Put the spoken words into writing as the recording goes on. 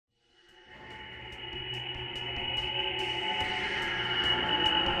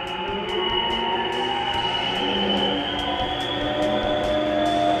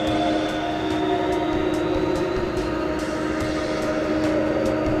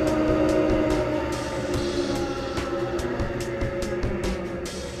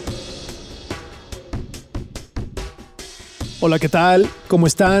Hola, ¿qué tal? ¿Cómo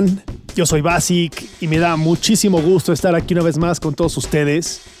están? Yo soy Basic y me da muchísimo gusto estar aquí una vez más con todos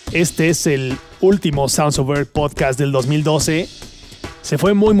ustedes. Este es el último SOE Podcast del 2012. Se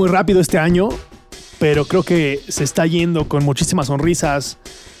fue muy rápido este año, pero creo que se está yendo con muchísimas sonrisas,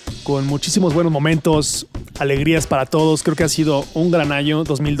 con muchísimos buenos momentos, alegrías para todos. Creo que ha sido un gran año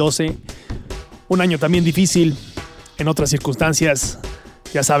 2012. Un año también difícil en otras circunstancias,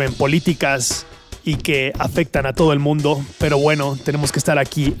 ya saben, políticas y que afectan a todo el mundo. Pero bueno, tenemos que estar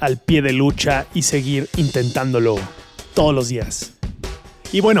aquí al pie de lucha y seguir intentándolo todos los días.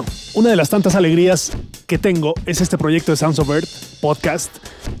 Y bueno, una de las tantas alegrías que tengo es este proyecto de SOE Podcast,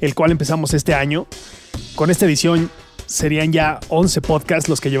 el cual empezamos este año. Con esta edición serían ya 11 podcasts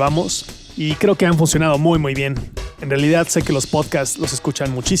los que llevamos y creo que han funcionado muy bien. En realidad sé que los podcasts los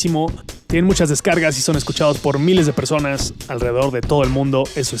escuchan muchísimo, tienen muchas descargas y son escuchados por miles de personas alrededor de todo el mundo.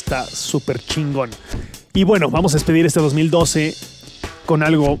 Eso está súper chingón. Y bueno, vamos a despedir este 2012 con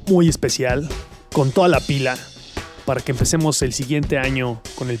algo muy especial, con toda la pila, para que empecemos el siguiente año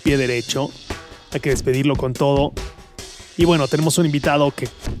con el pie derecho. Hay que despedirlo con todo. Y bueno, tenemos un invitado que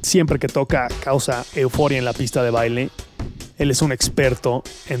siempre que toca causa euforia en la pista de baile. Él es un experto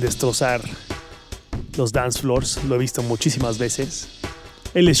en destrozar los dance floors, lo he visto muchísimas veces.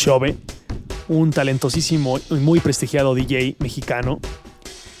 Él es SOE, un talentosísimo y muy prestigiado DJ mexicano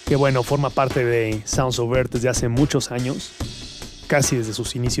que bueno, forma parte de SOE desde hace muchos años, casi desde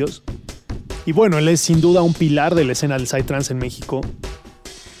sus inicios. Y bueno, él es sin duda un pilar de la escena del psytrance en México.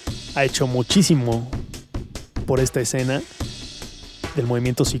 Ha hecho muchísimo por esta escena del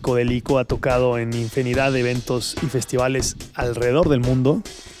movimiento psicodélico, ha tocado en infinidad de eventos y festivales alrededor del mundo.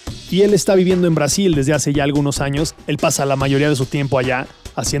 Y él está viviendo en Brasil desde hace ya algunos años. Él pasa la mayoría de su tiempo allá,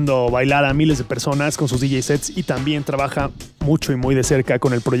 haciendo bailar a miles de personas con sus DJ sets, y también trabaja mucho y muy de cerca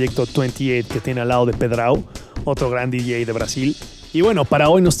con el proyecto 28 que tiene al lado de Pedrao, otro gran DJ de Brasil. Y bueno, para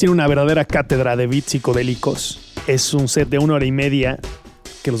hoy nos tiene una verdadera cátedra de beats psicodélicos. Es un set de 1 hora y media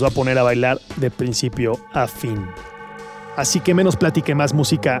que los va a poner a bailar de principio a fin. Así que menos plática y más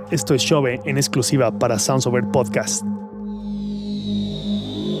música. Esto es SOE en exclusiva para SOE Podcast.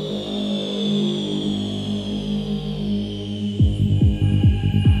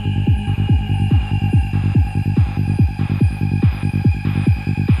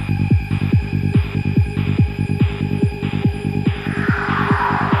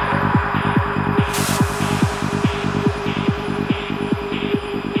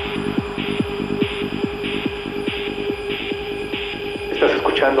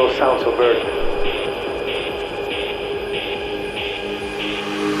 Sounds of Earth.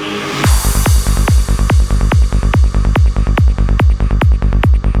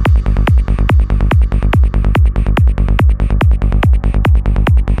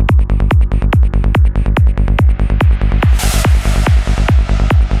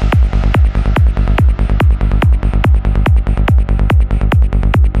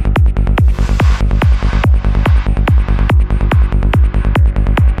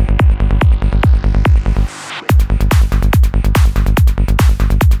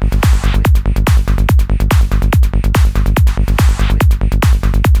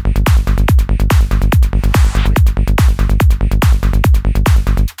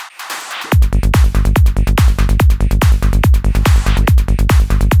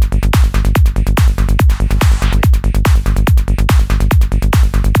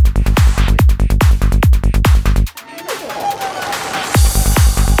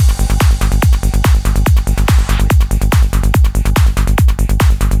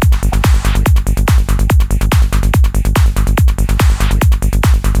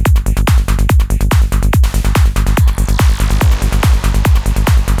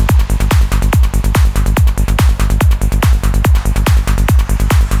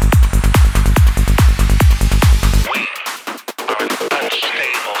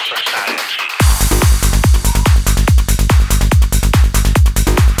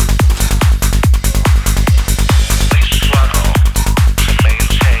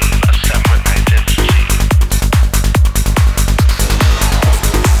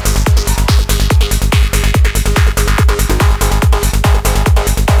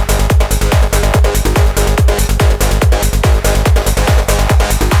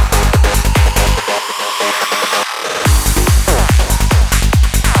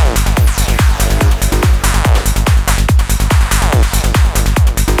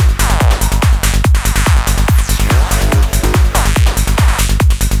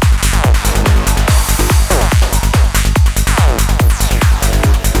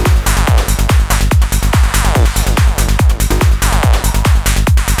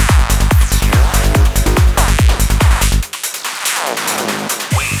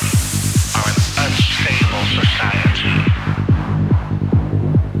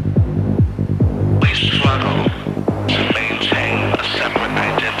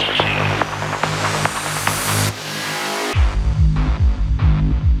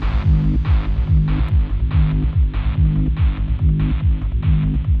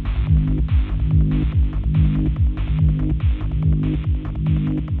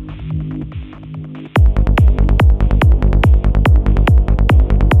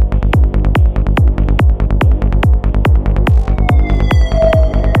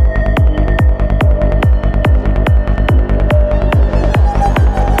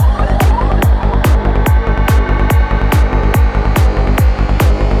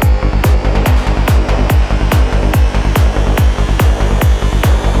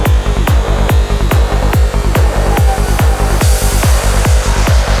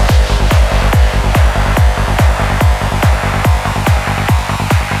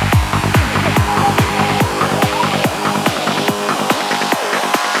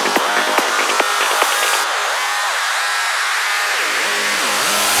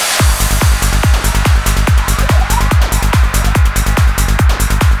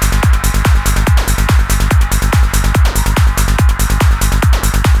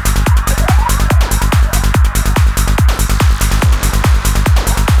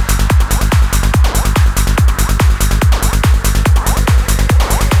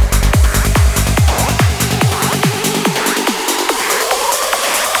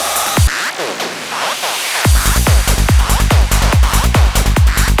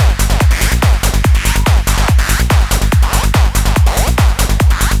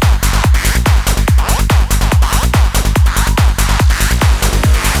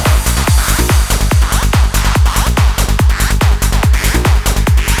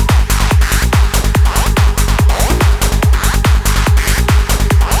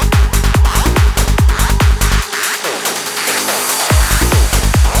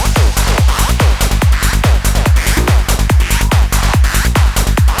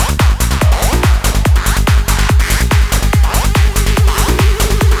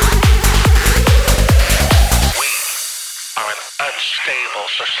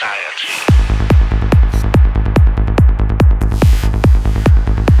 society.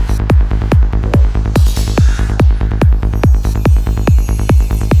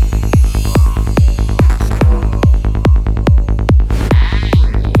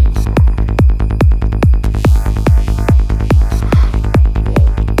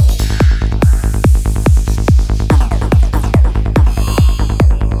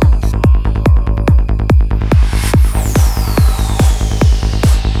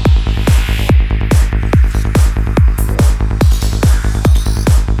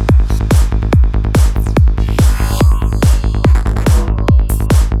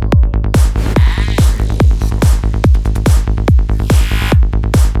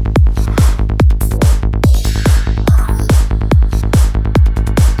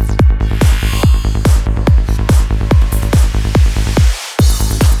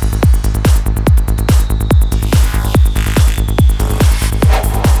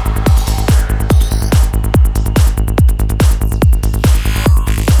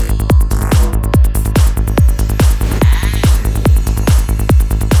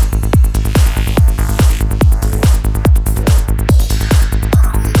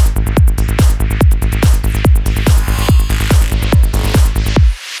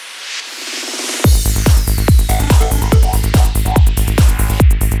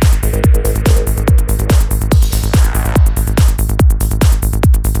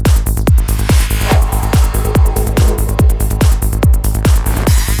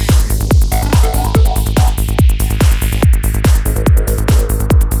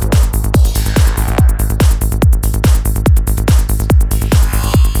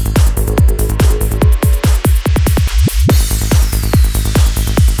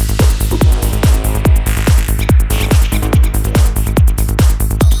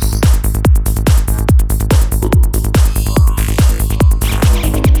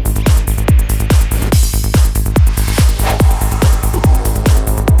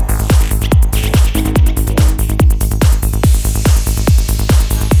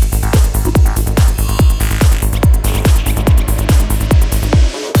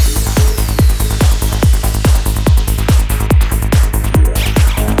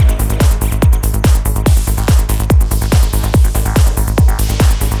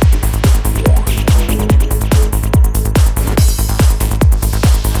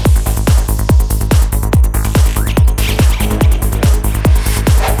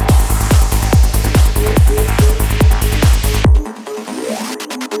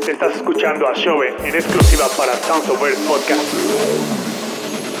 Estás escuchando a SOE en exclusiva para SOE Podcast.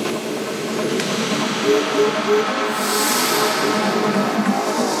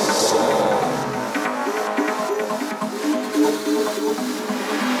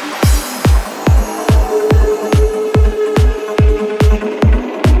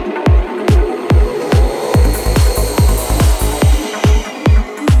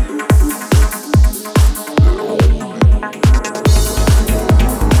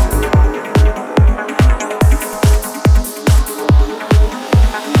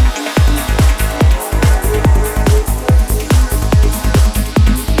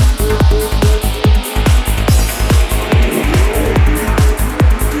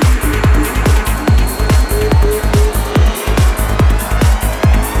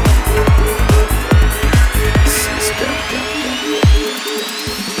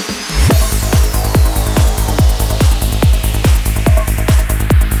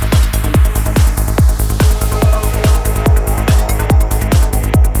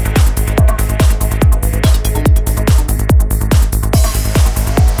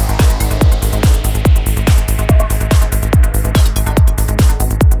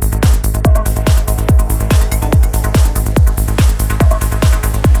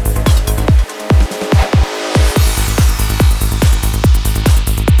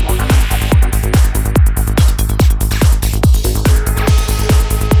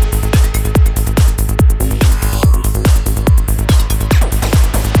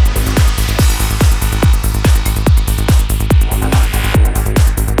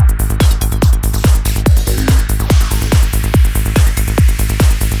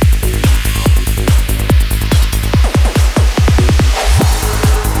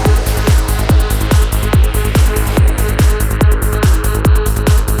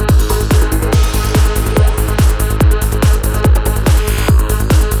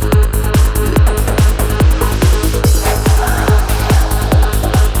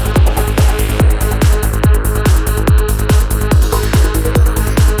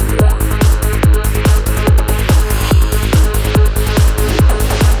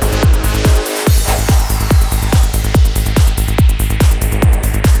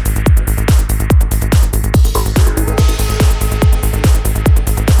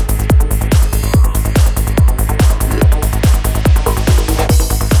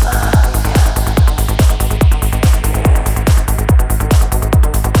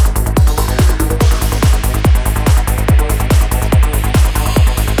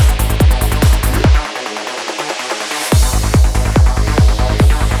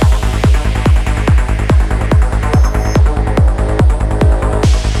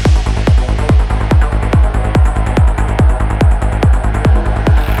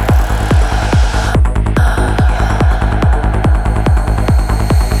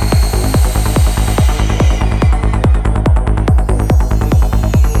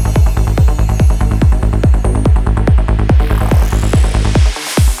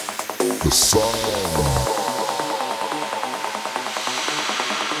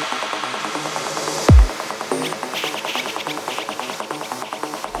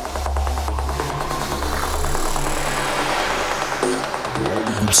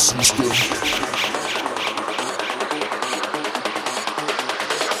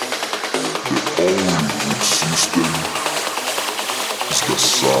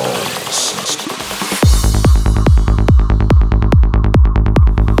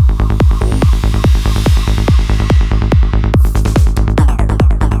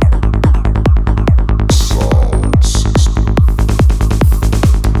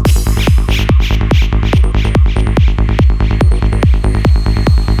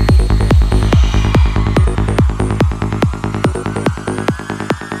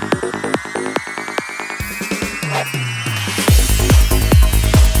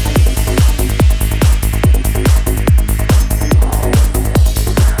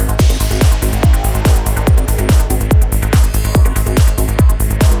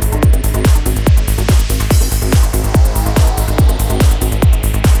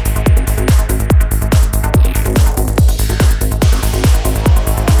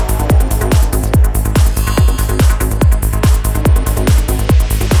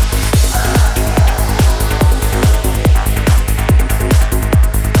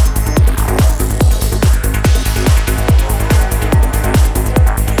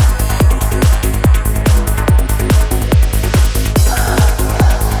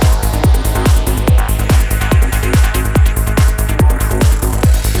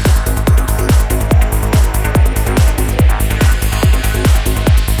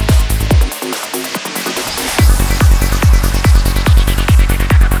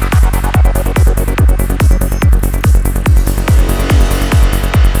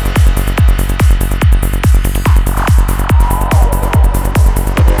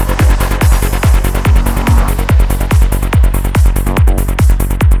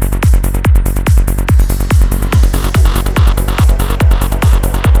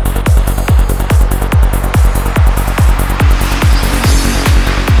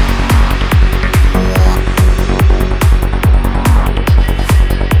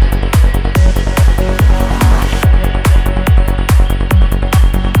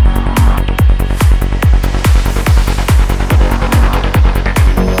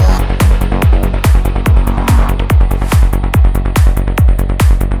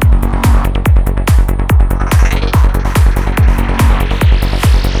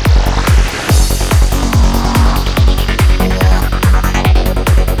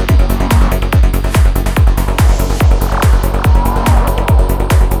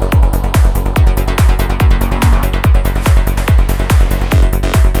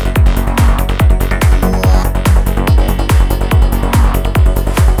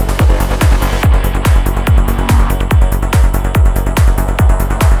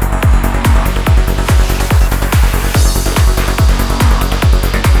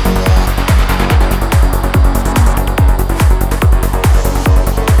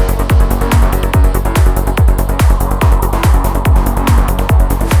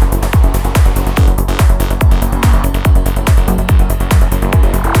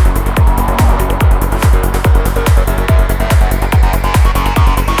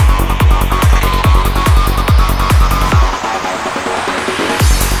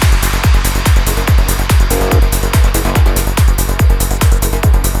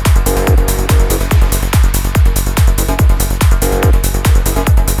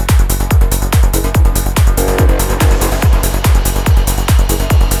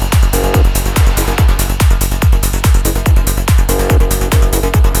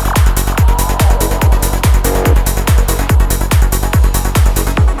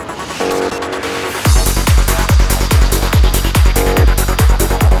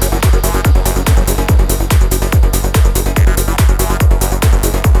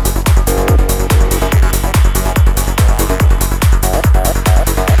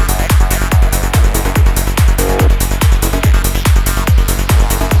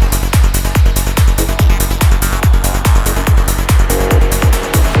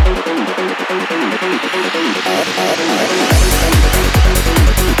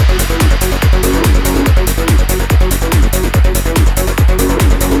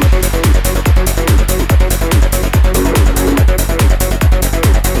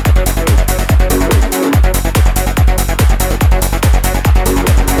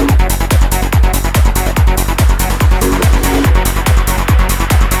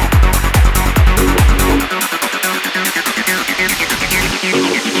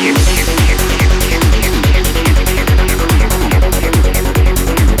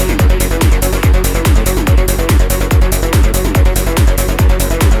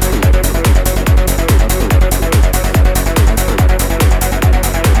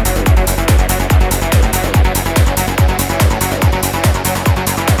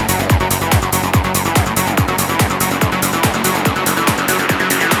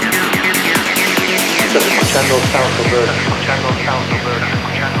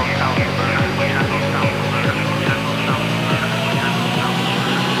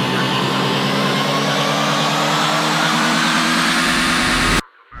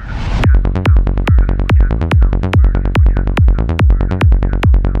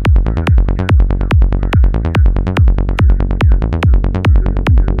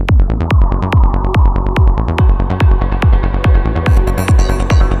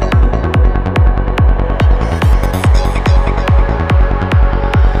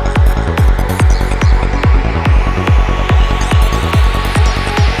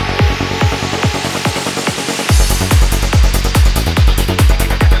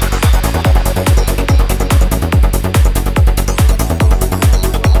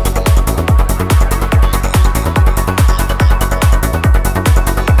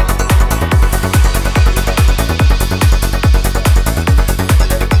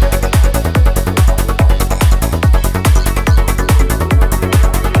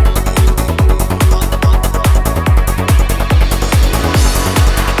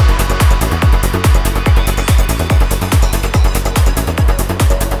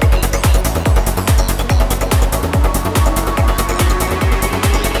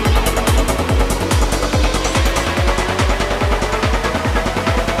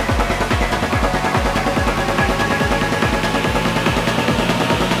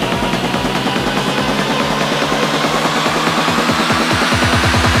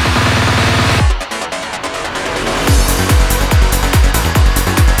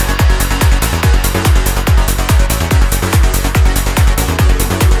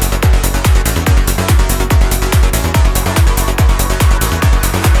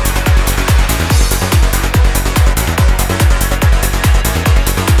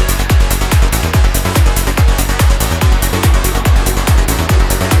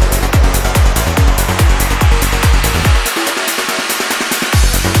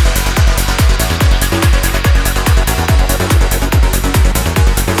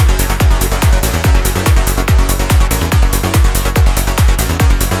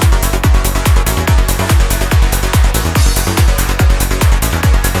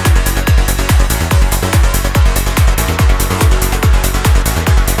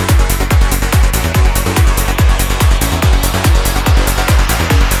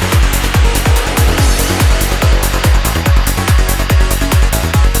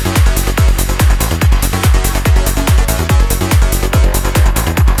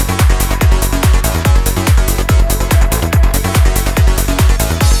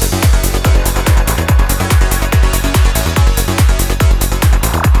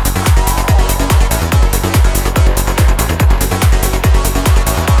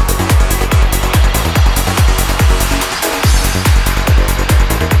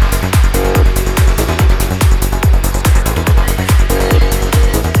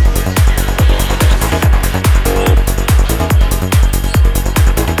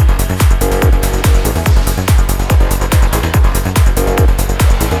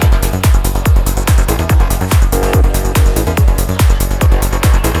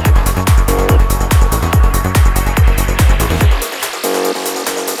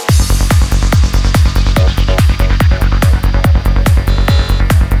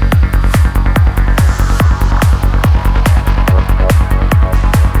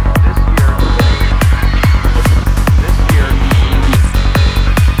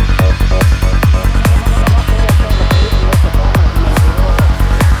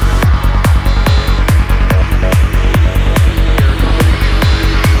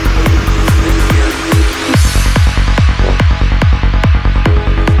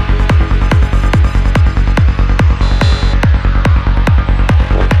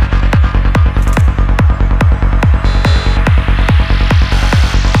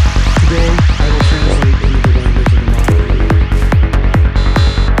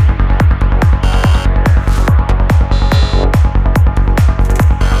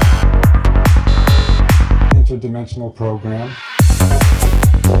 interdimensional program.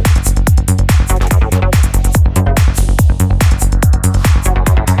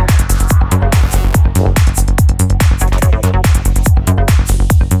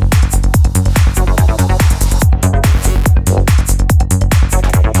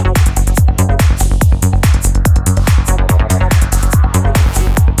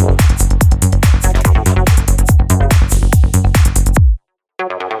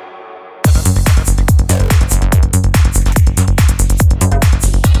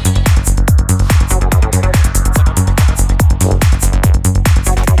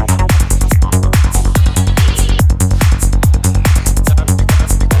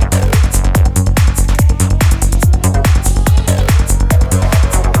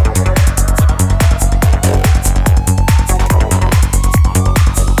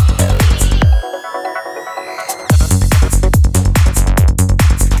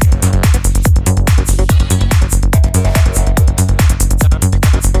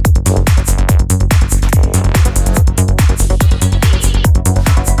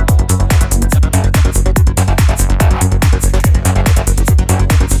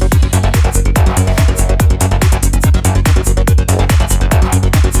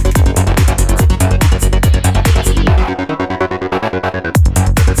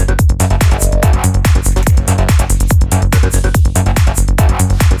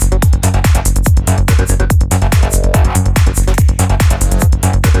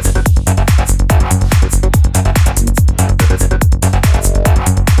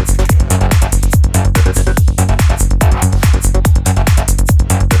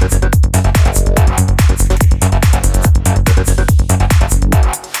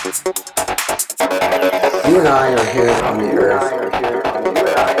 You and I are here on the earth.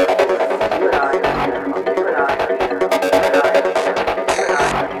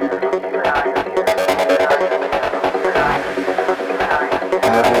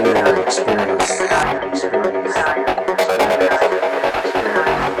 Having an experience.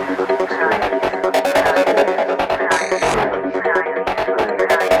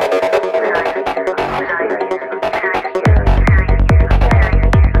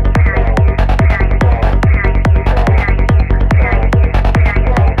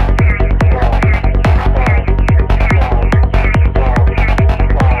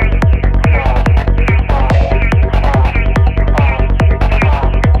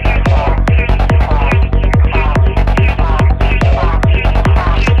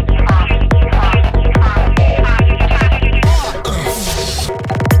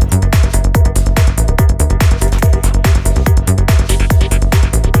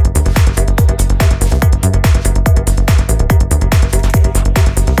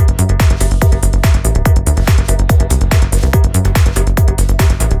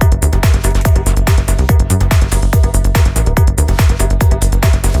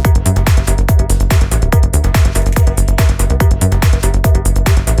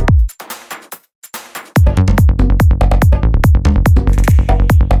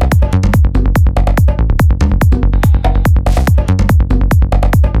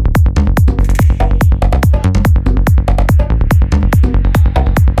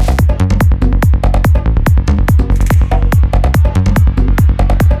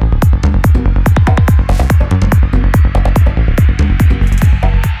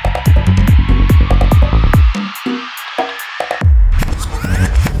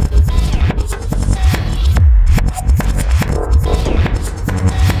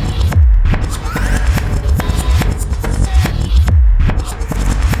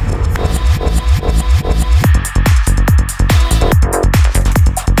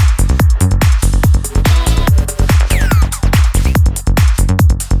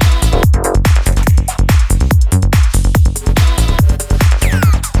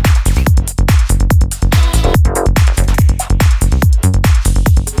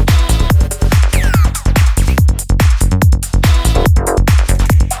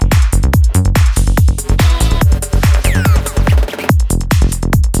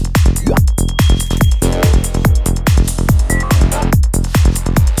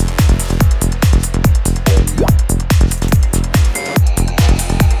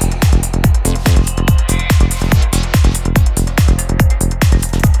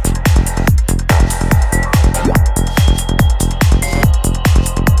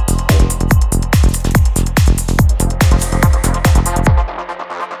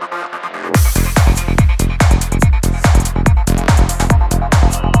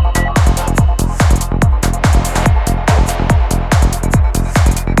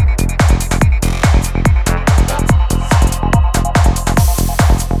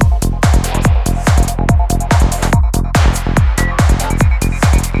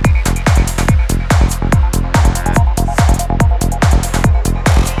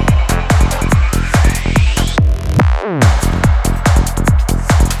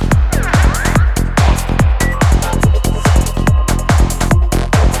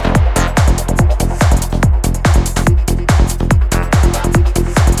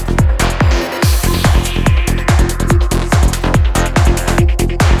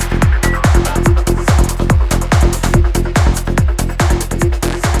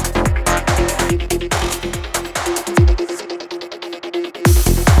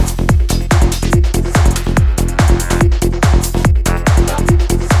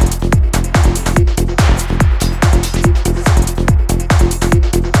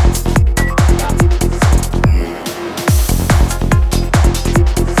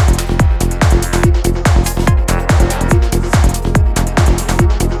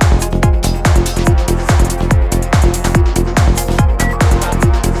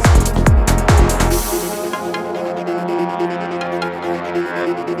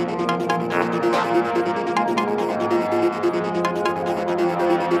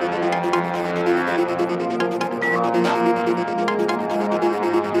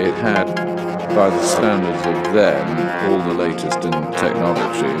 It had, by the standards of then, all the latest in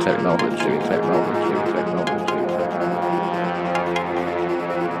technology.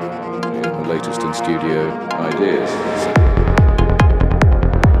 And the latest in studio ideas.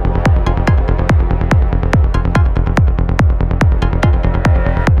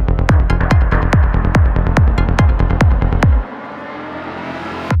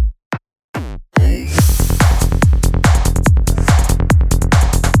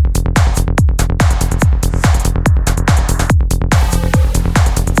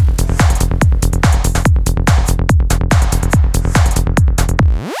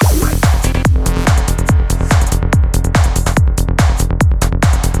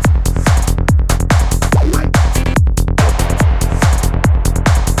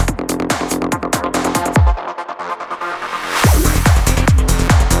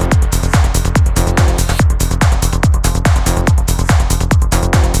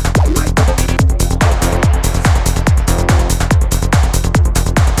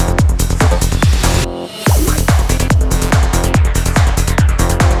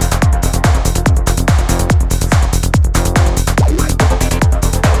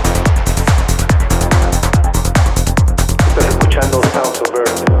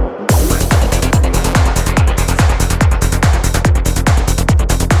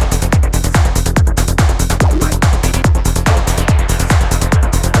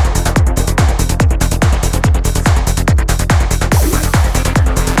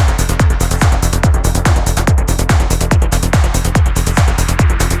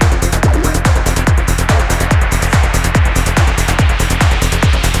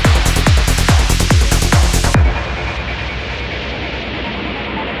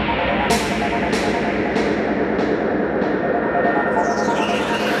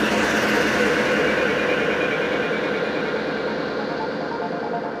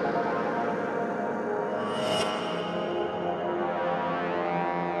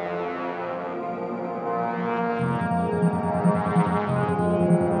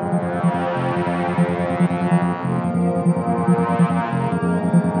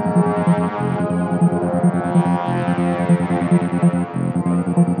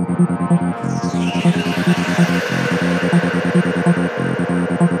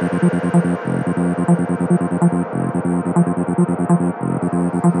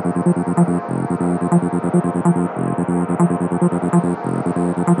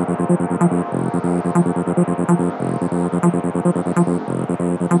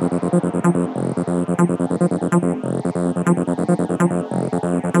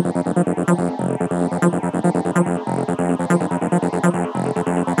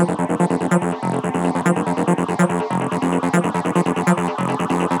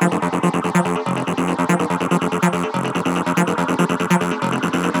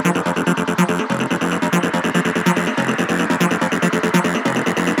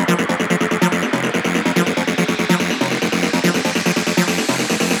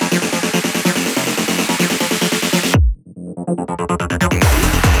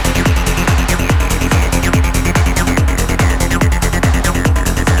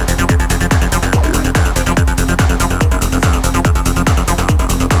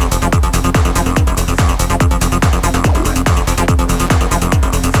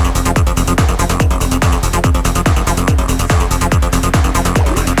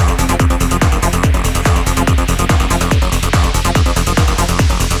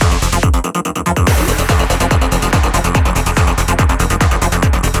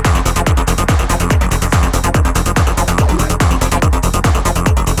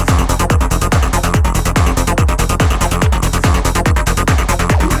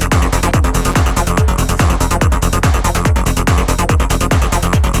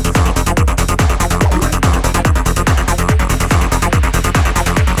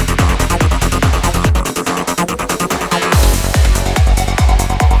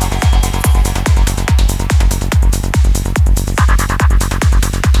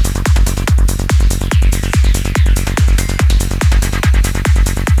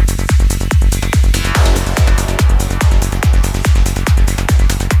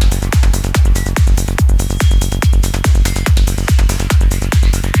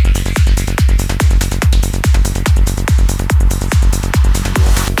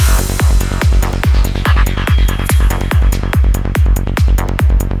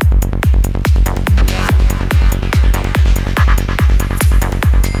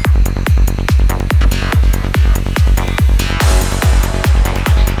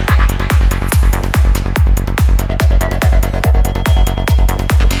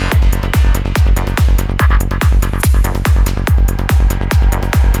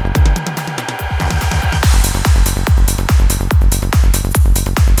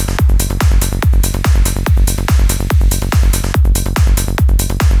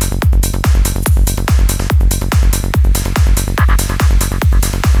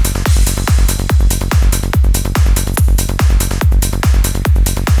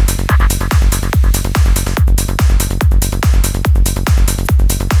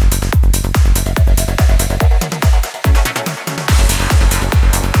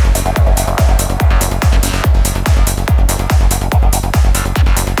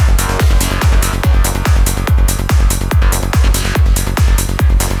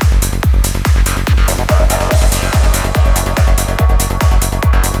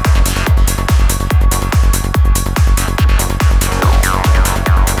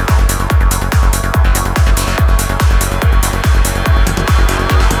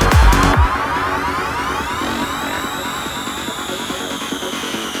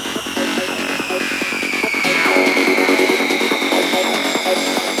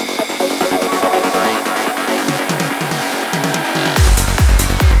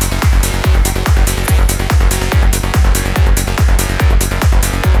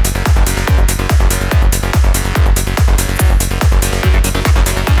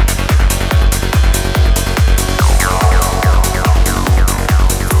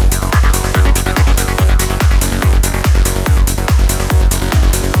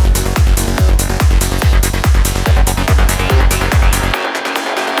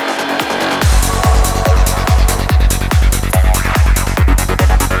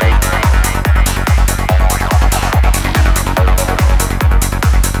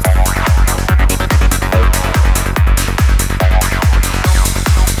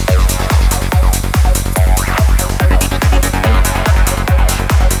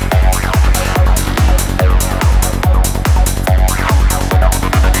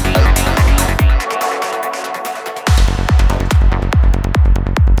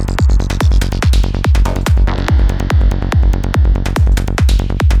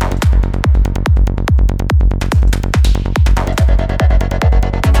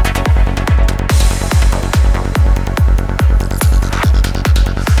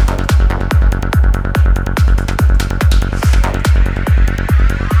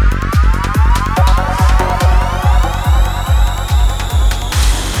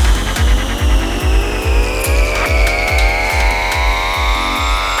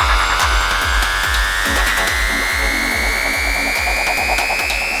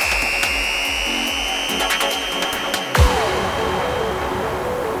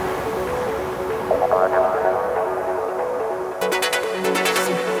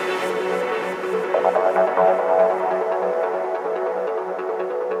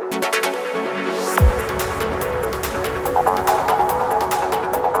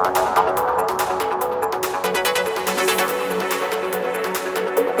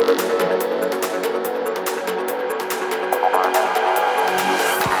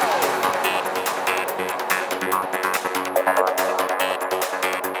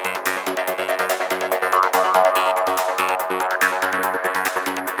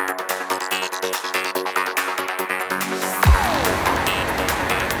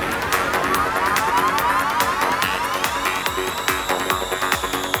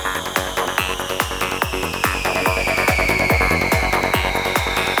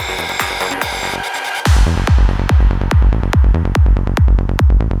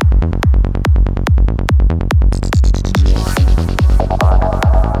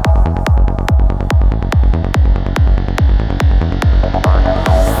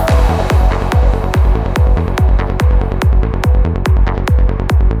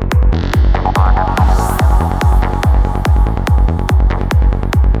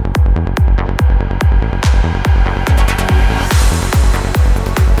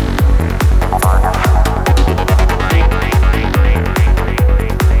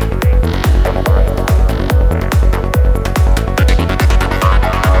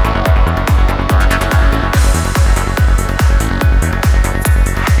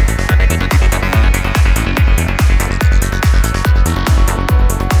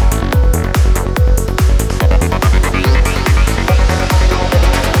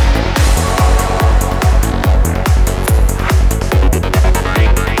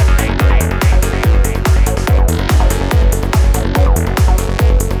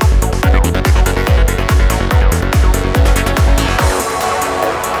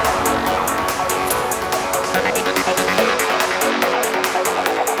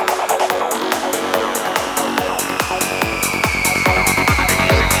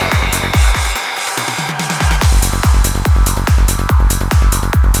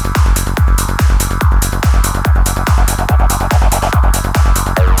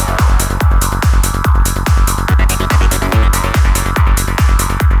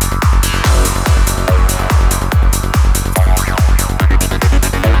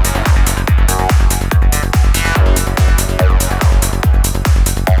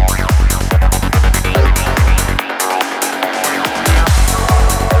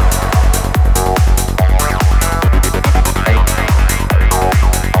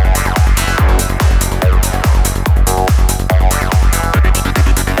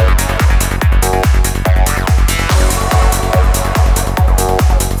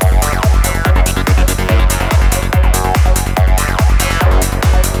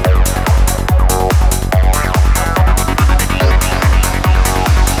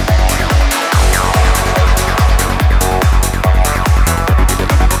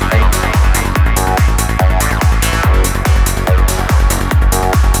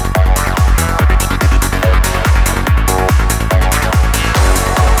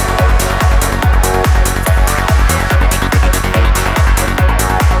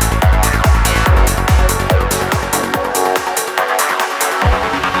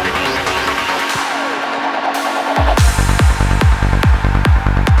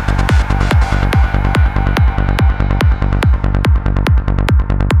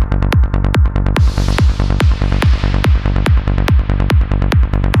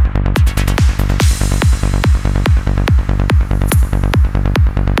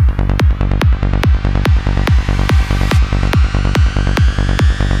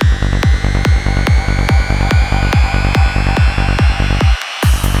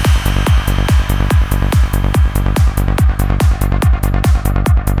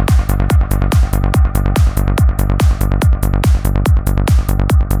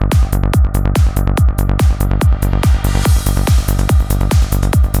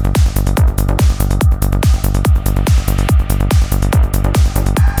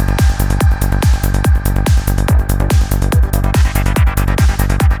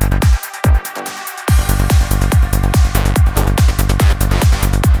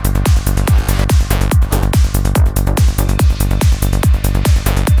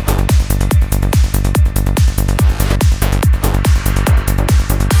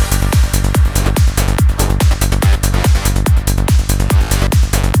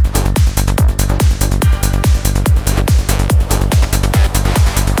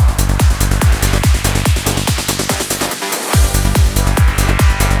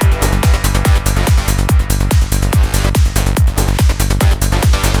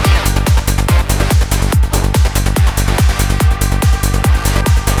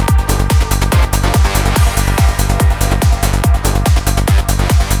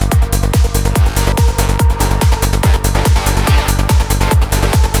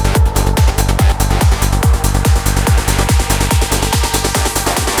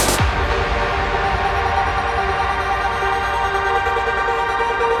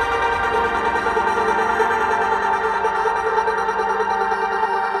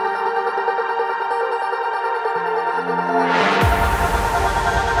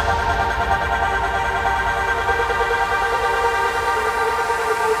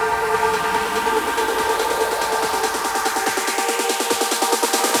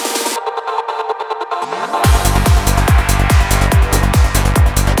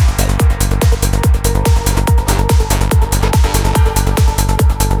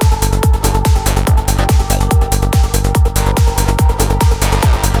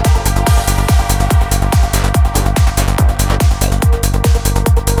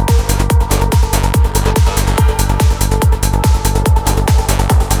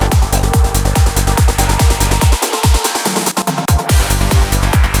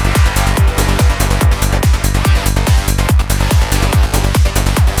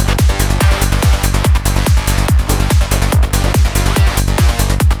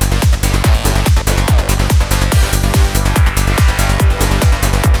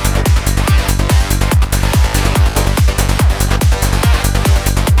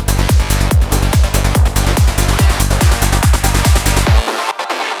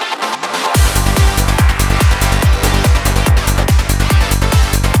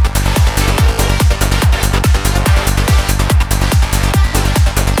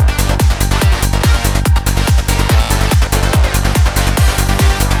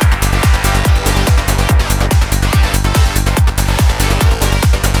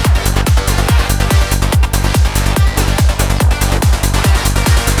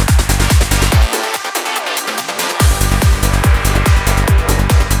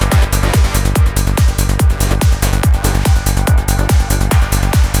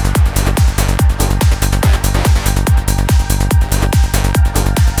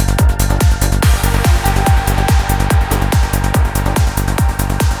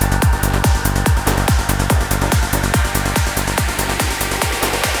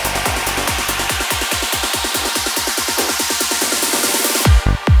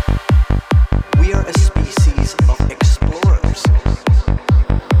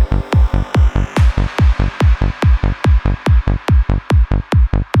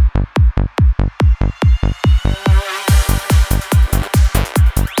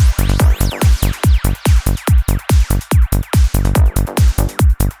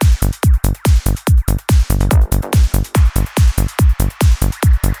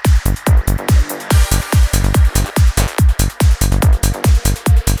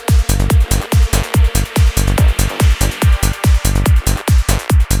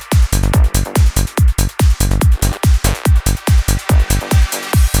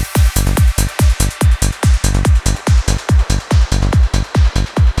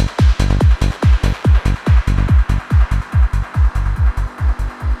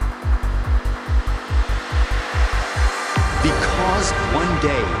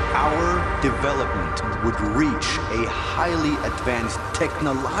 development would reach a highly advanced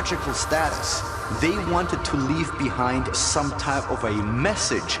technological status, they wanted to leave behind some type of a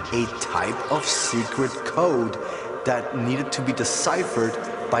message, a type of secret code that needed to be deciphered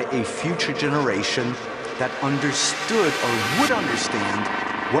by a future generation that understood or would understand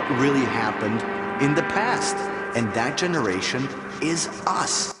what really happened in the past. And that generation is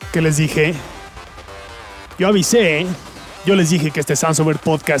us. ¿Qué les dije? Yo avisé, yo les dije que este Sounds Over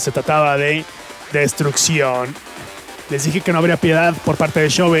Podcast se trataba de destrucción. Les dije que no habría piedad por parte de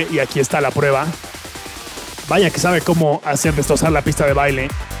SOE y aquí está la prueba. Vaya que sabe cómo hacer destrozar la pista de baile.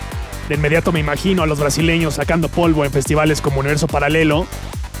 De inmediato me imagino a los brasileños sacando polvo en festivales como Universo Paralelo.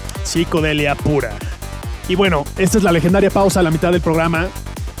 Psicodelia pura. Y bueno, esta es la legendaria pausa a la mitad del programa.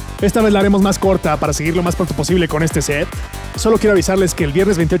 Esta vez la haremos más corta para seguir lo más pronto posible con este set. Solo quiero avisarles que el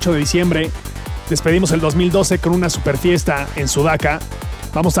viernes 28 de diciembre despedimos el 2012 con una super fiesta en Sudaca.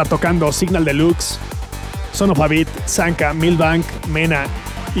 Vamos a estar tocando Signal Deluxe, Son of a Beat, Sanka, Milbank, Mena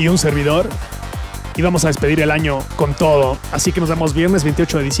y un servidor. Y vamos a despedir el año con todo. Así que nos vemos viernes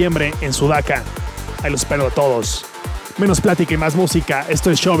 28 de diciembre en Sudaca. Ahí los espero a todos. Menos plática y más música.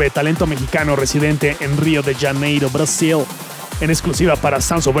 Esto es SOE, talento mexicano residente en Río de Janeiro, Brasil, en exclusiva para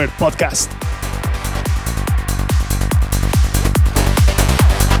Sounds Over Podcast.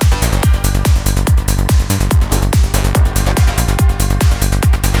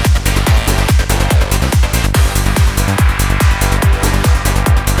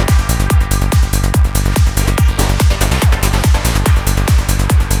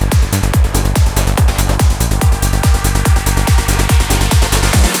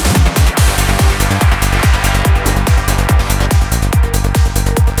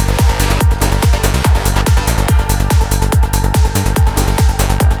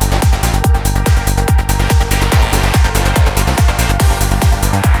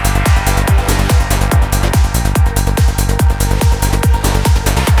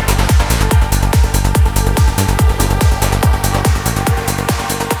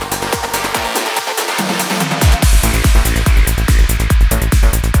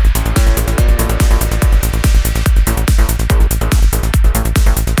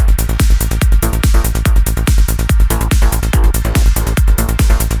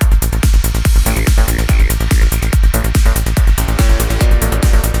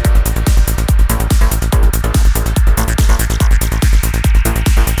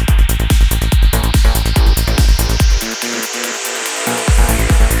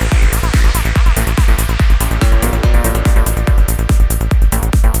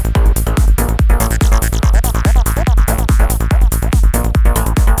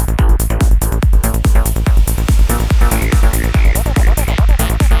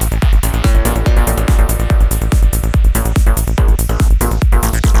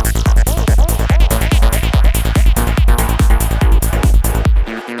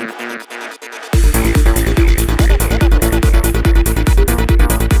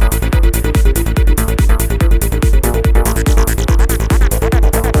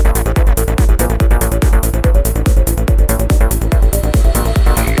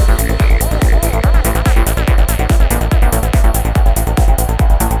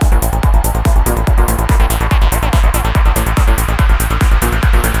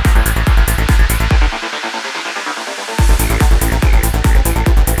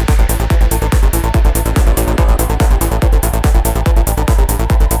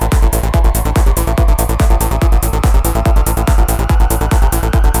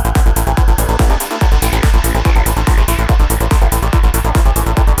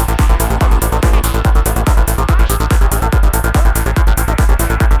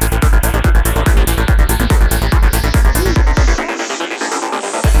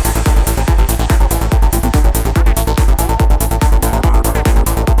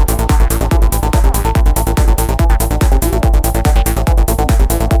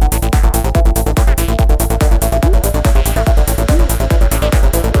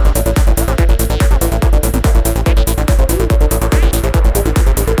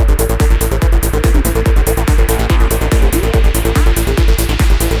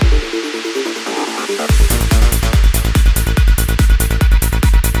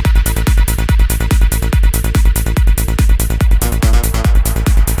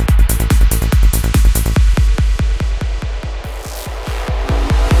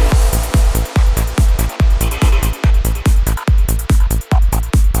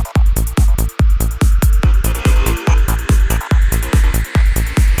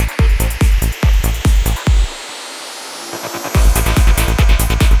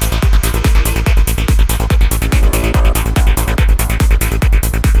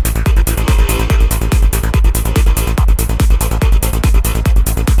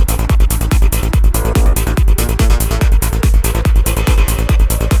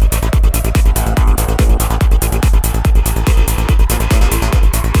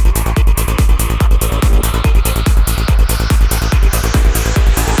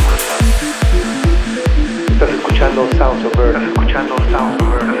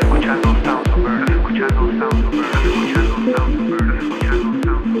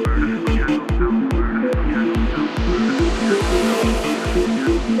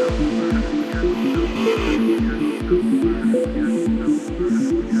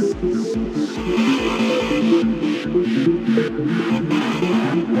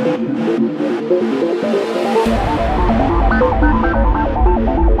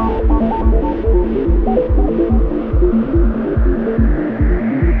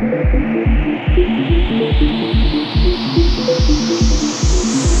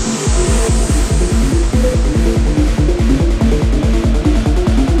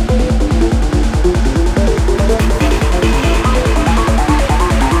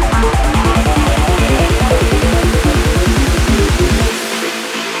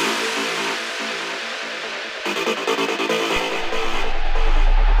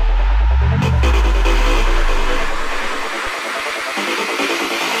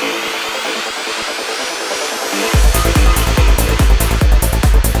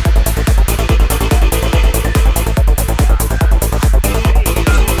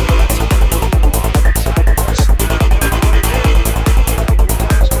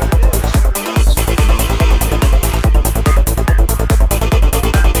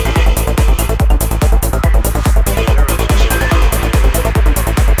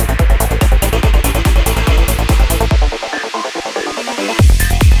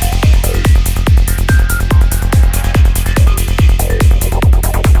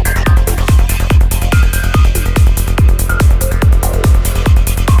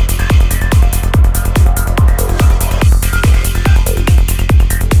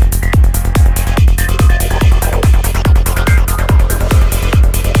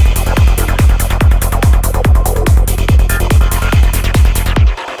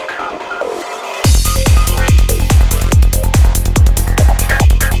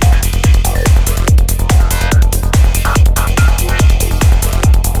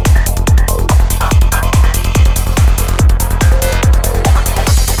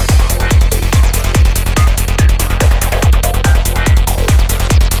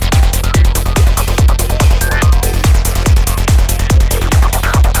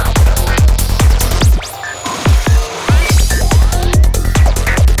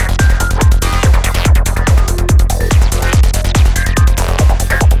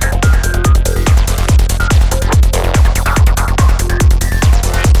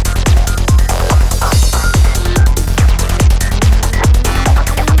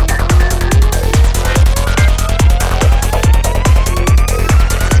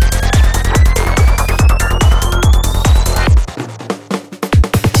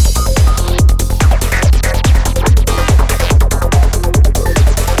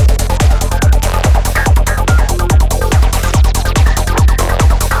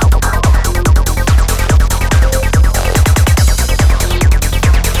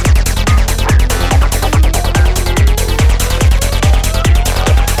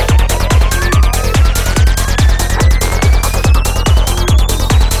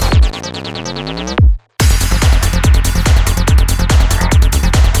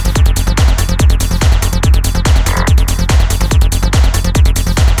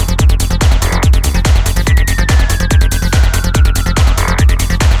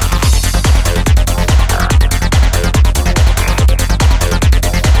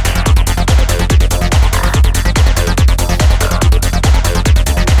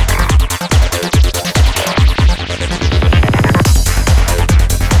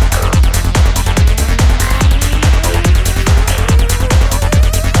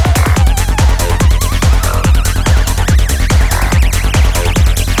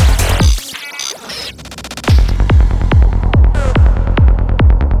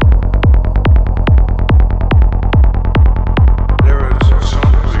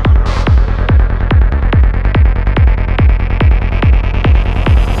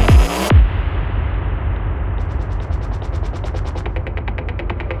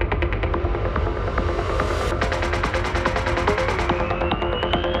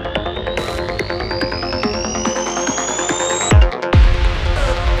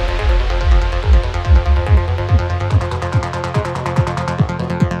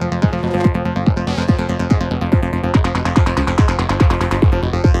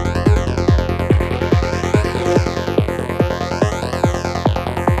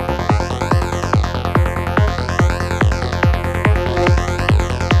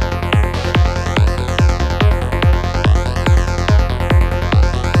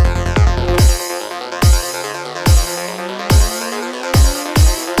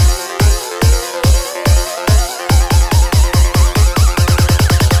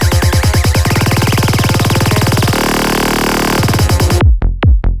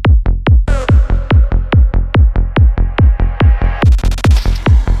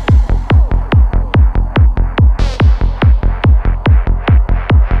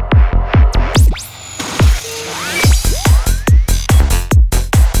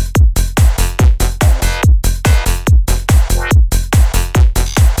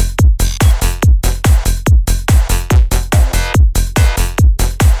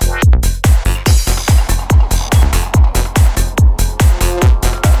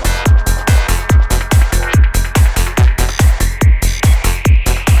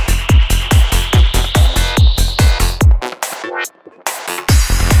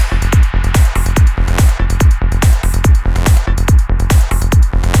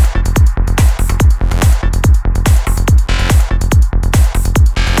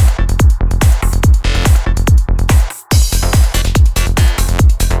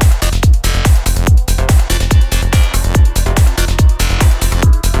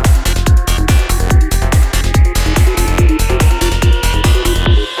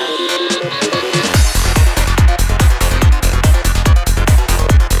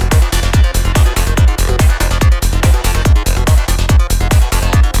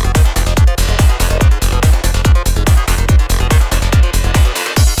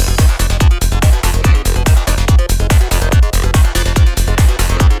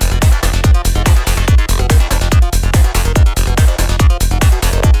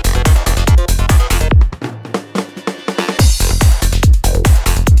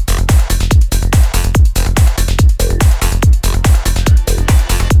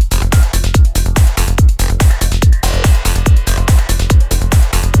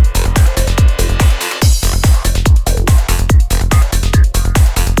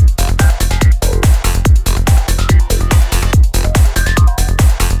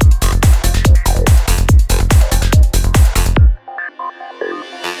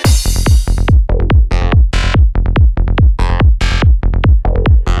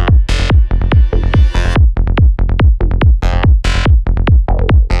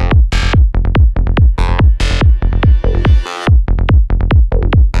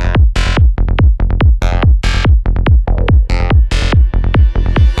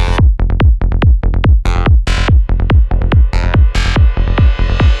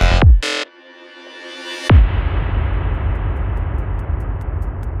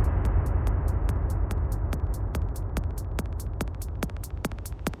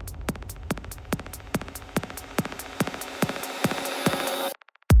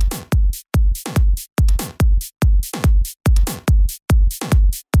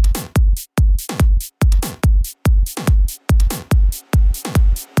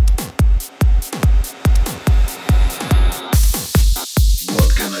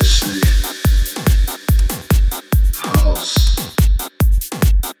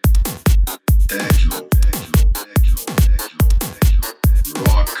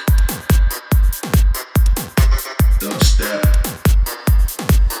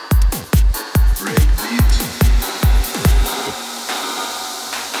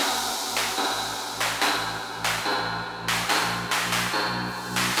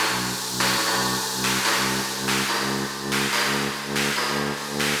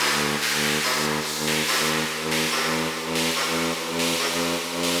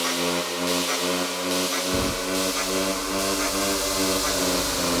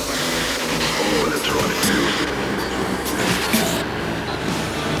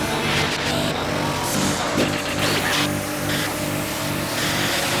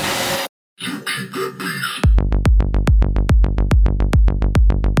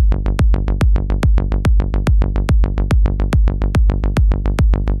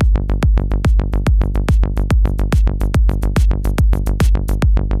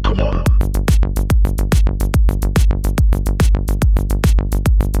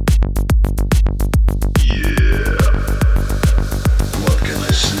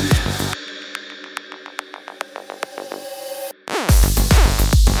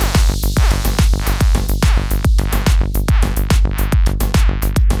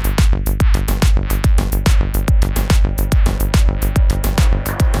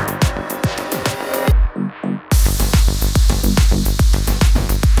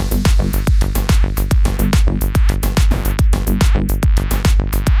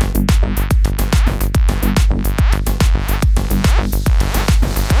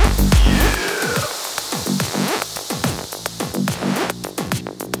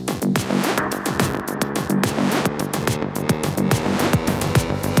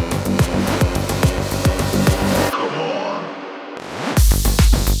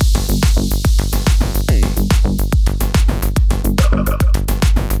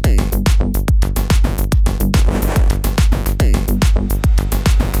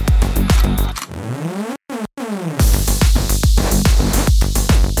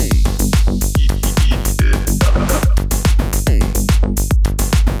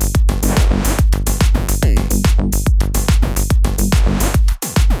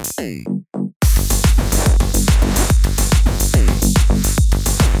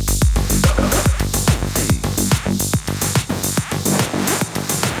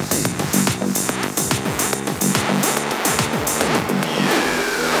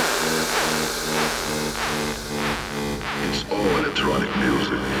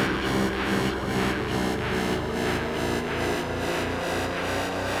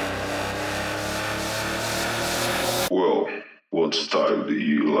 What style do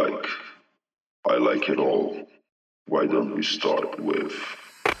you like? I like it all. Why don't we start with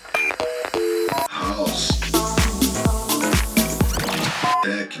house,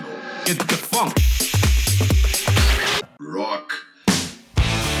 techno, get the funk, rock,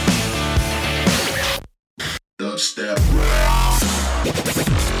 dubstep,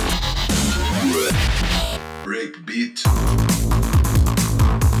 break beat.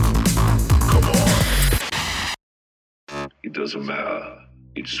 Come on. It doesn't matter.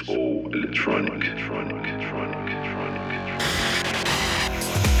 It's all electronic.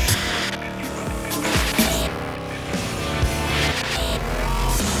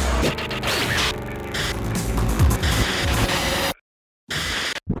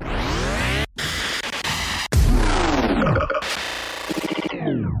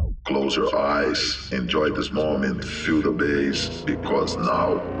 Close your eyes, enjoy this moment, feel the bass, because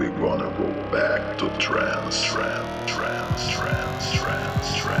now we're gonna go back to trance.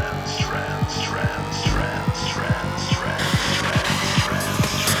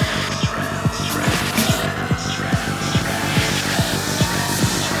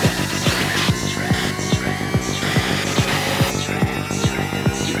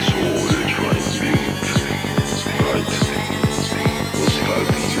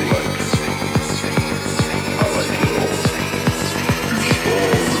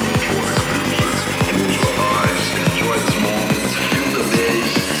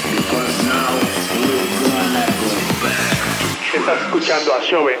 Estás escuchando a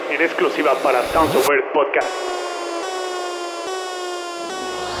SOE en exclusiva para SOE Podcast.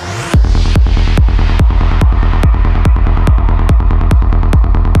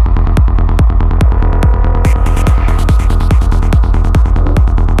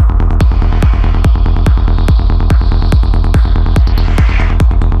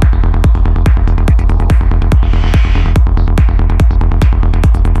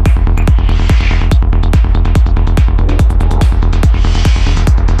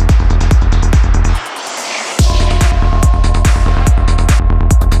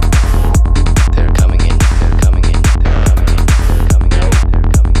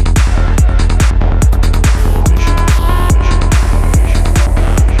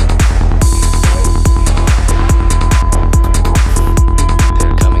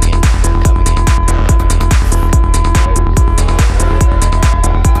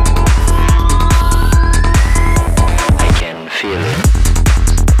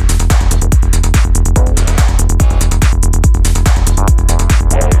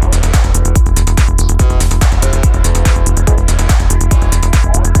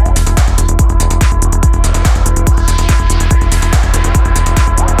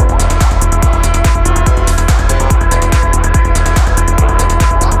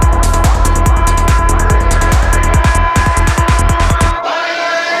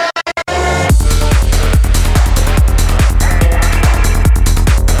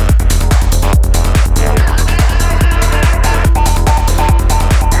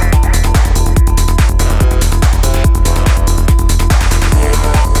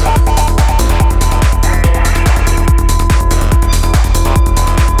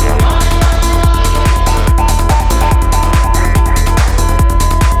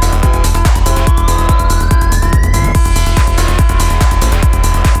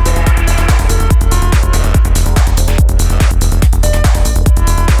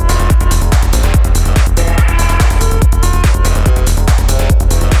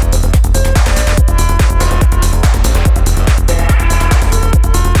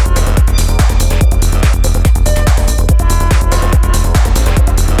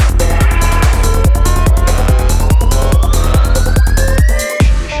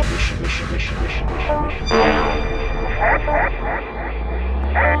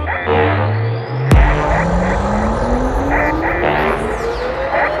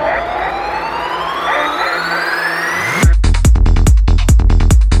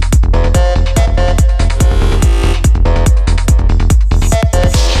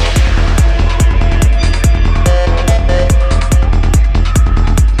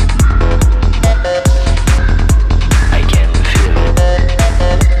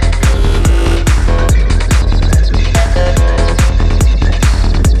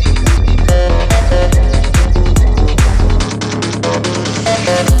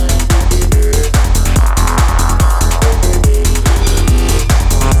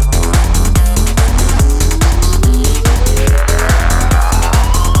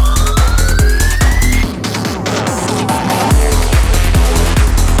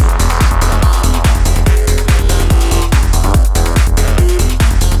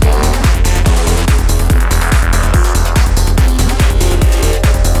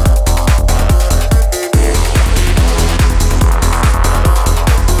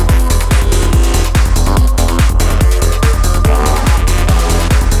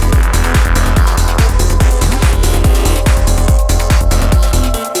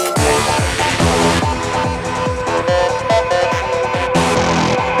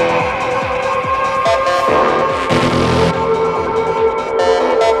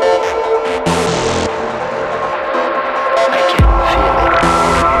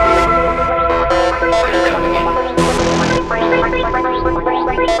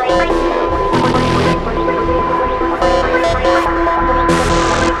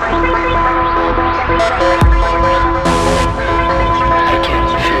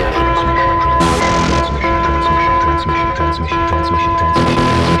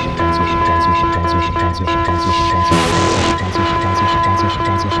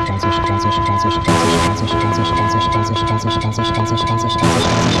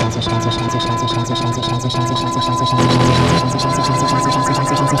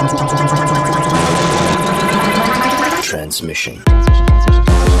 Transmission.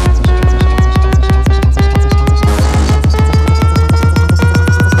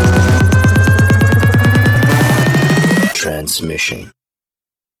 Transmission.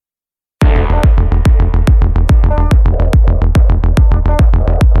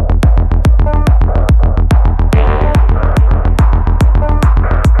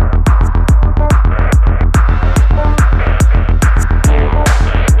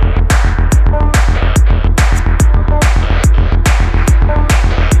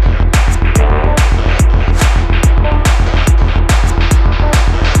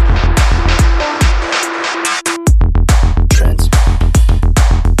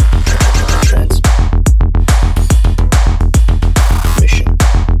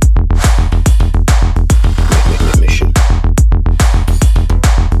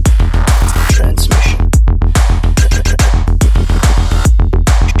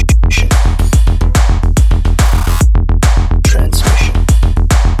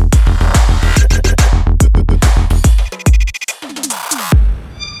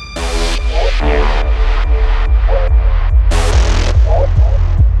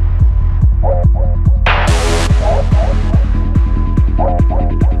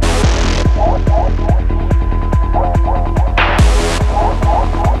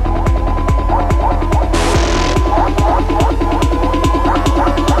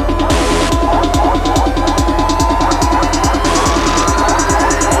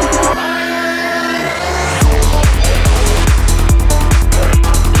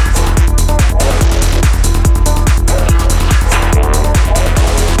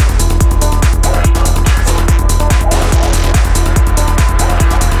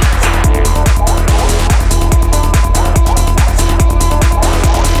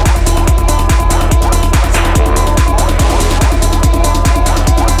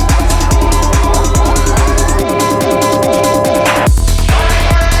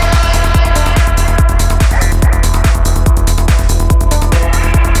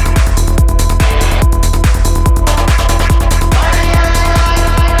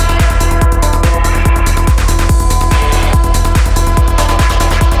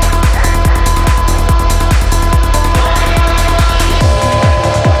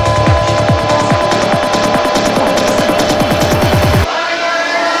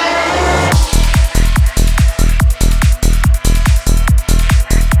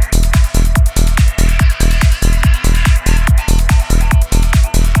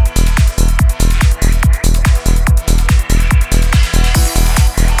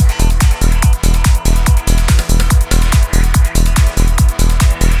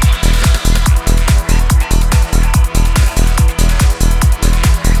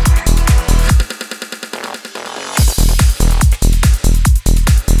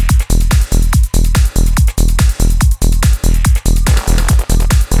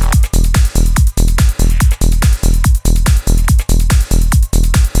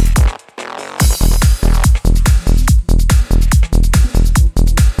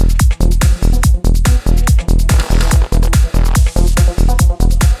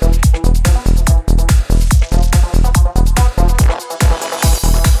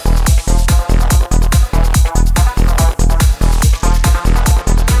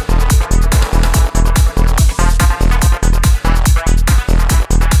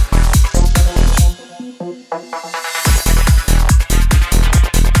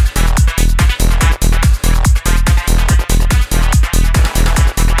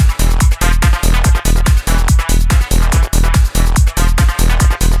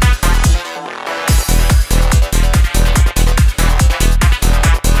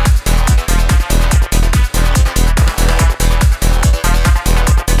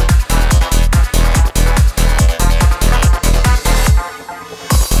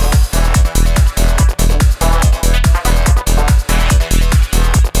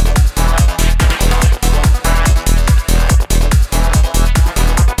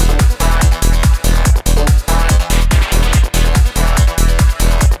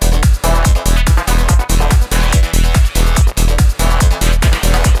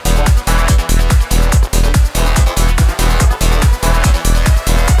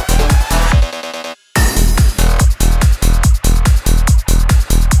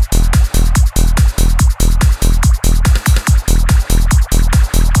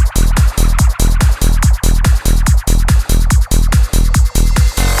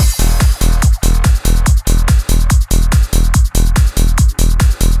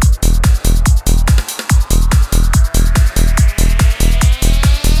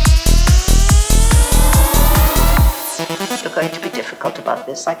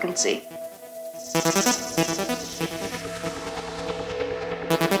 this, I can see.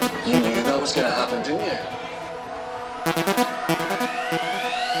 You knew that was going to happen, didn't you?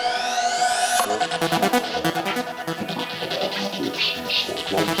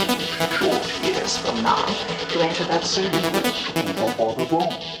 Years from now, to enter that scene.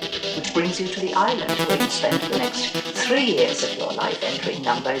 Which brings you to the island where you spend the next 3 years of your life entering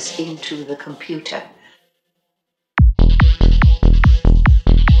numbers into the computer.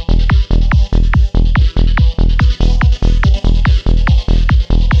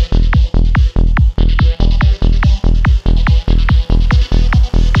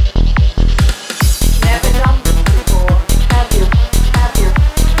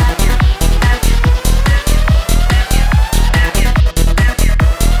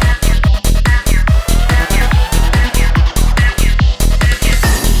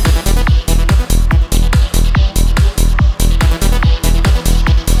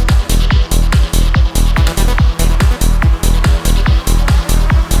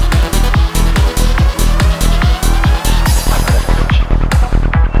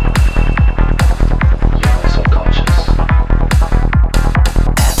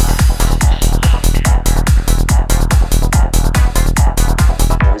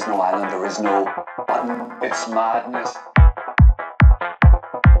 It's madness.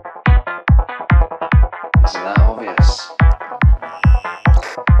 Isn't that obvious?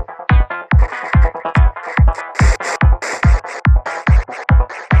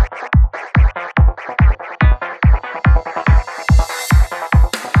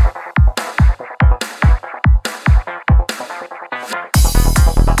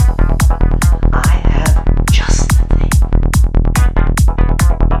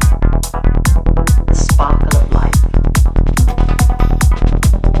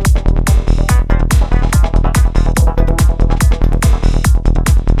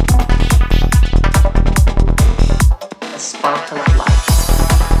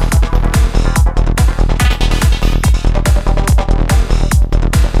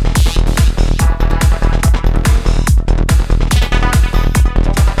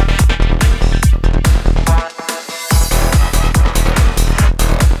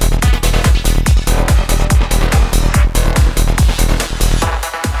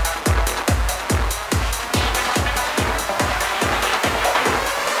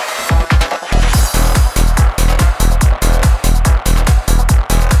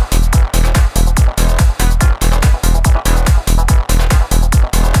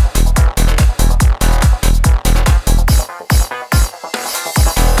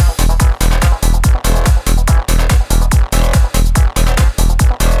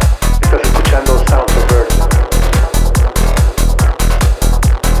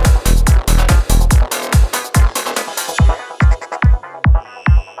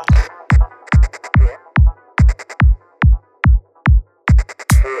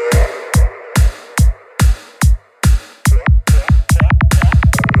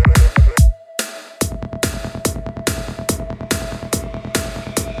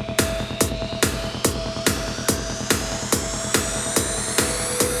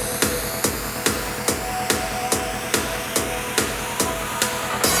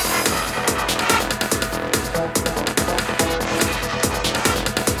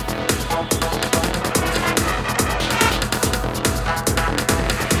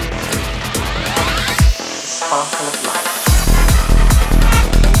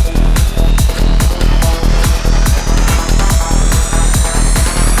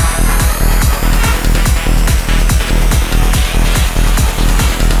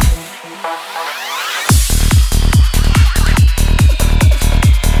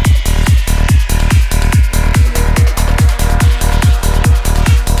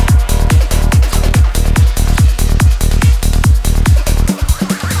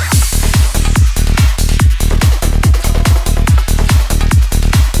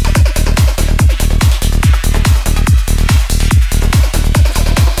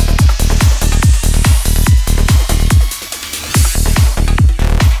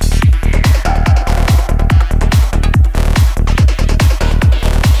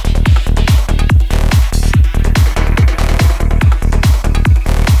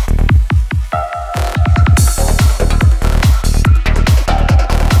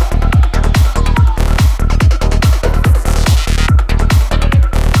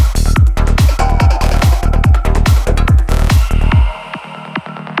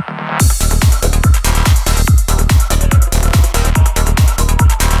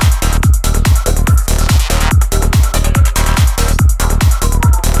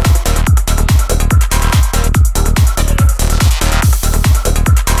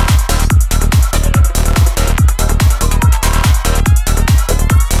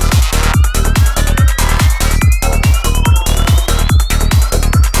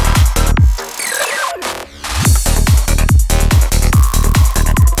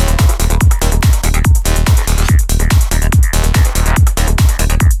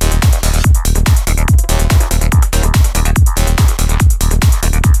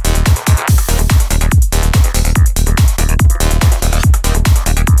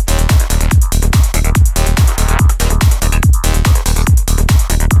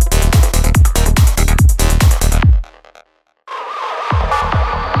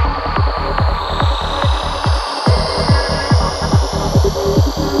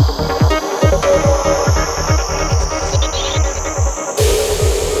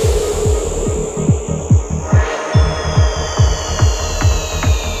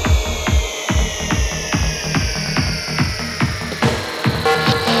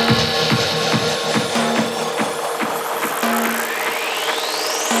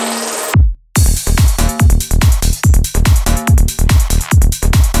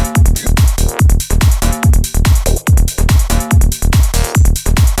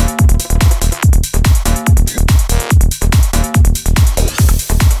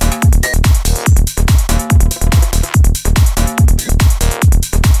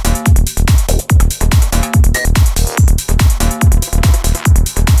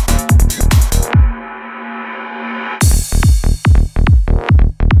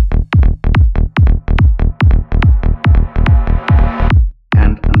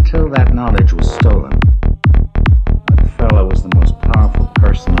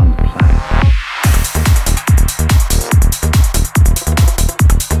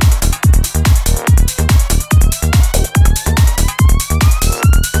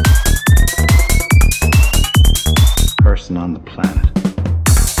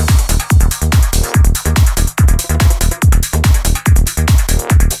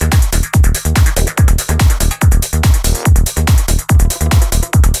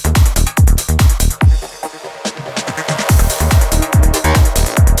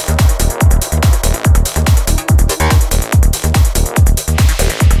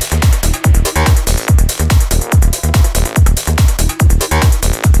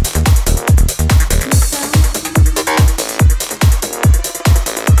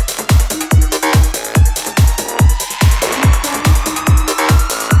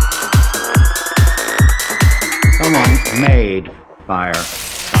 made fire.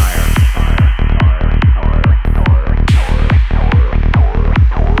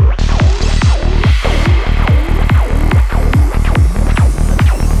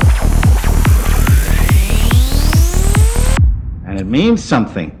 And it means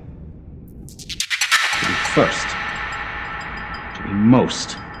something. To be first. To be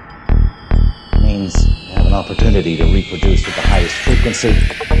most. It means you have an opportunity to reproduce with the highest frequency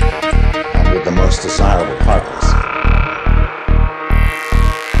and with the most desirable partners.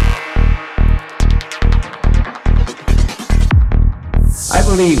 I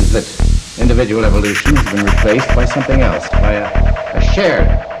believe that individual evolution has been replaced by something else, by a shared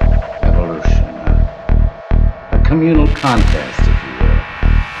evolution, a communal contest, if you will.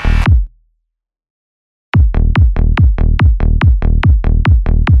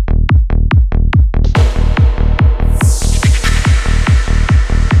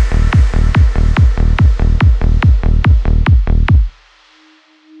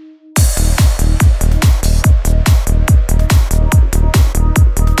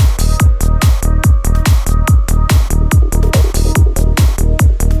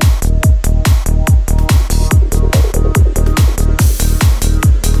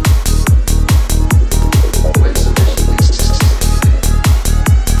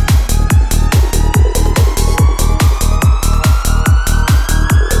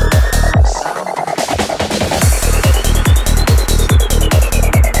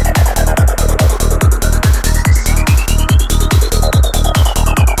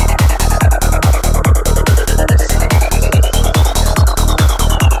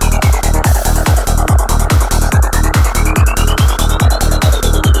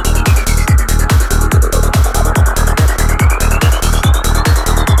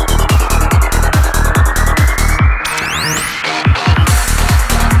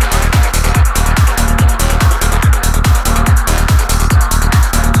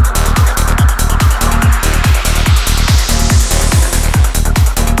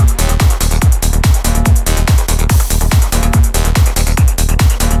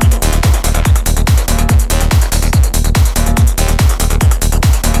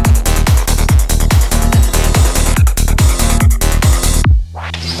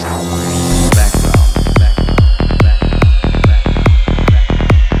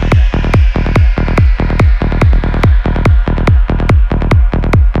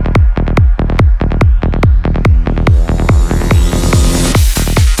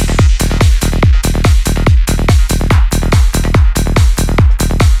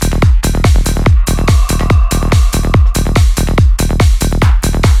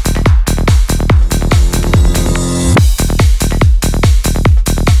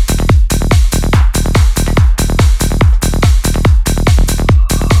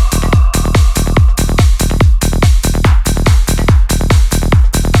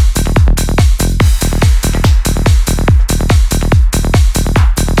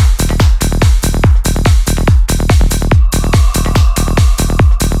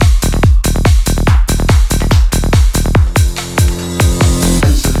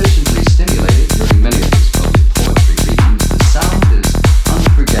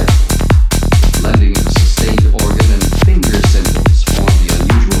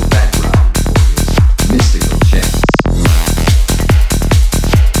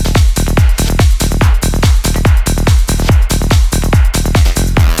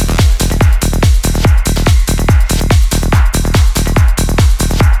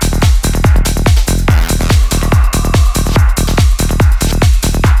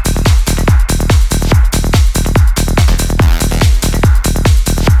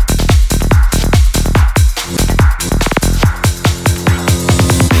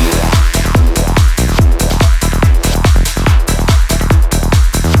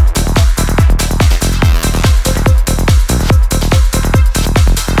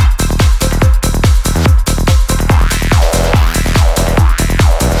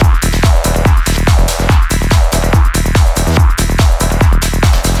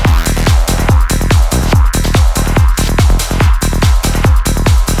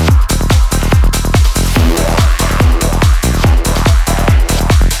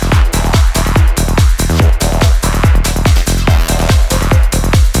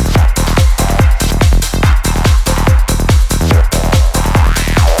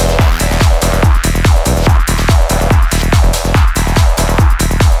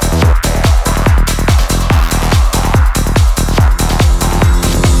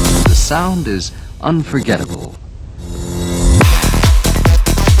 sound is unforgettable.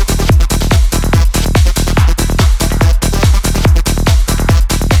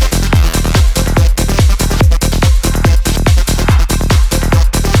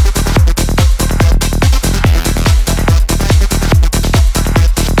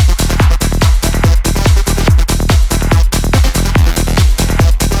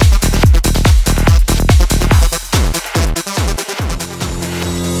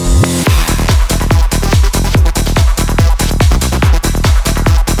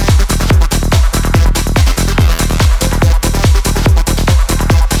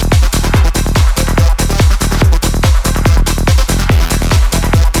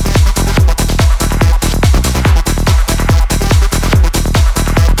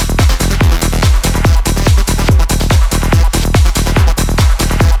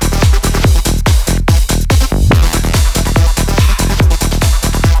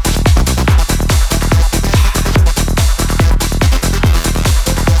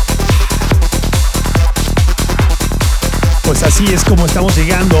 así es como estamos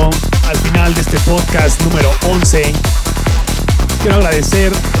llegando al final de este podcast número 11. Quiero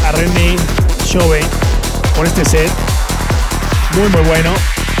agradecer a René Chove por este set. Muy bueno.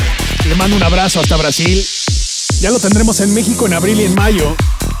 Le mando un abrazo hasta Brasil. Ya lo tendremos en México en abril y en mayo.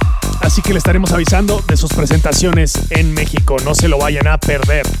 Así que le estaremos avisando de sus presentaciones en México. No se lo vayan a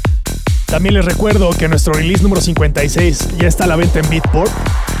perder. También les recuerdo que nuestro release número 56 ya está a la venta en Beatport.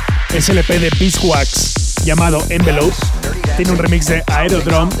 Es el EP de Beeswax llamado Envelope. Tiene un remix de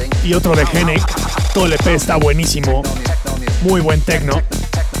Aerodrome y otro de Genek. Todo el EP está buenísimo. Muy buen techno.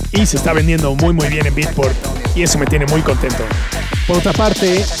 Y se está vendiendo muy bien en Beatport. Y eso me tiene muy contento. Por otra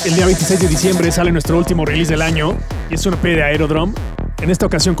parte, el día 26 de diciembre sale nuestro último release del año. Y es un EP de Aerodrome. En esta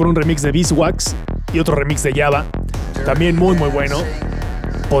ocasión con un remix de Beeswax y otro remix de Java. También muy bueno.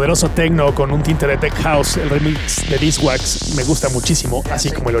 Poderoso techno con un tinte de tech house. El remix de Beeswax me gusta muchísimo,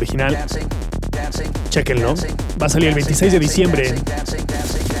 así como el original. Chequenlo. Va a salir el 26 de diciembre,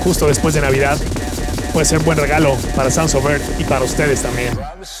 justo después de Navidad. Puede ser un buen regalo para Sounds of Earth y para ustedes también.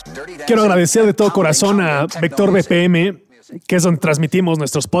 Quiero agradecer de todo corazón a Vector BPM, que es donde transmitimos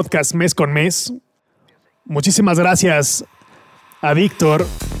nuestros podcasts mes con mes. Muchísimas gracias a Víctor,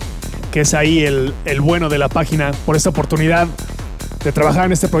 que es ahí el bueno de la página, por esta oportunidad de trabajar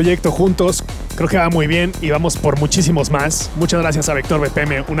en este proyecto juntos. Creo que va muy bien y vamos por muchísimos más. Muchas gracias a Vector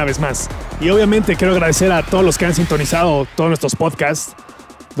BPM una vez más. Y obviamente quiero agradecer a todos los que han sintonizado todos nuestros podcasts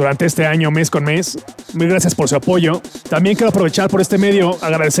durante este año, mes con mes. Mil gracias por su apoyo. También quiero aprovechar por este medio,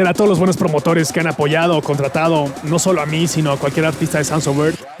 agradecer a todos los buenos promotores que han apoyado o contratado, no solo a mí, sino a cualquier artista de Sounds of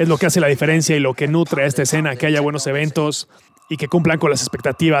Earth. Es lo que hace la diferencia y lo que nutre a esta escena, que haya buenos eventos y que cumplan con las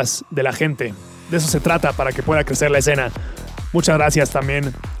expectativas de la gente. De eso se trata para que pueda crecer la escena. Muchas gracias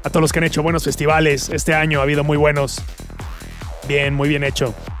también a todos los que han hecho buenos festivales. Este año ha habido muy buenos. Muy bien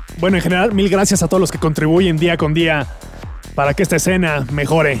hecho. Bueno, en general, mil gracias a todos los que contribuyen día con día para que esta escena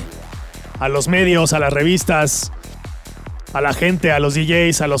mejore. A los medios, a las revistas, a la gente, a los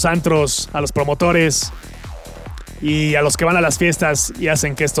DJs, a los antros, a los promotores y a los que van a las fiestas y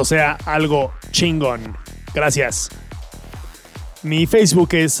hacen que esto sea algo chingón. Gracias. Mi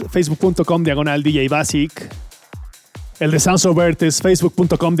Facebook es facebook.com/DJ Basic. El de Sounds of Earth es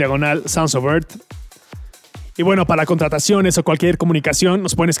facebook.com/Sounds of Earth. Y bueno, para contrataciones o cualquier comunicación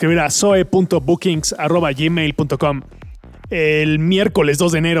nos pueden escribir a soe.bookings@gmail.com. El miércoles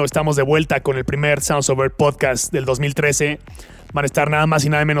 2 de enero estamos de vuelta con el primer Sounds of Earth podcast del 2013. Van a estar nada más y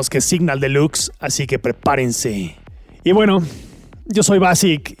nada menos que Signal Deluxe, así que prepárense. Y bueno, yo soy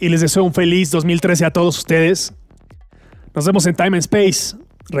Basic y les deseo un feliz 2013 a todos ustedes. Nos vemos en Time and Space,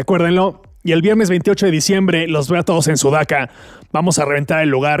 recuérdenlo. Y el viernes 28 de diciembre los veo a todos en Sudaca. Vamos a reventar el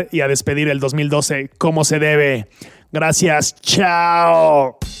lugar y a despedir el 2012 como se debe. Gracias,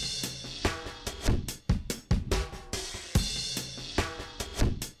 chao.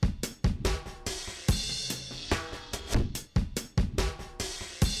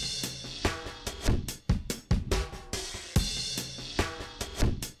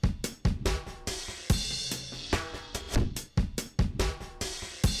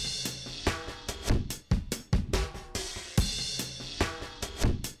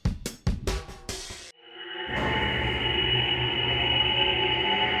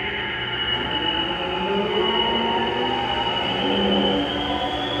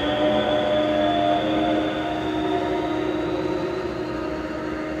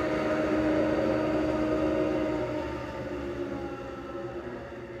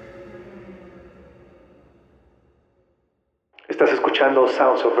 Estás escuchando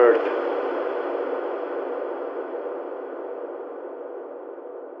Sounds of Earth.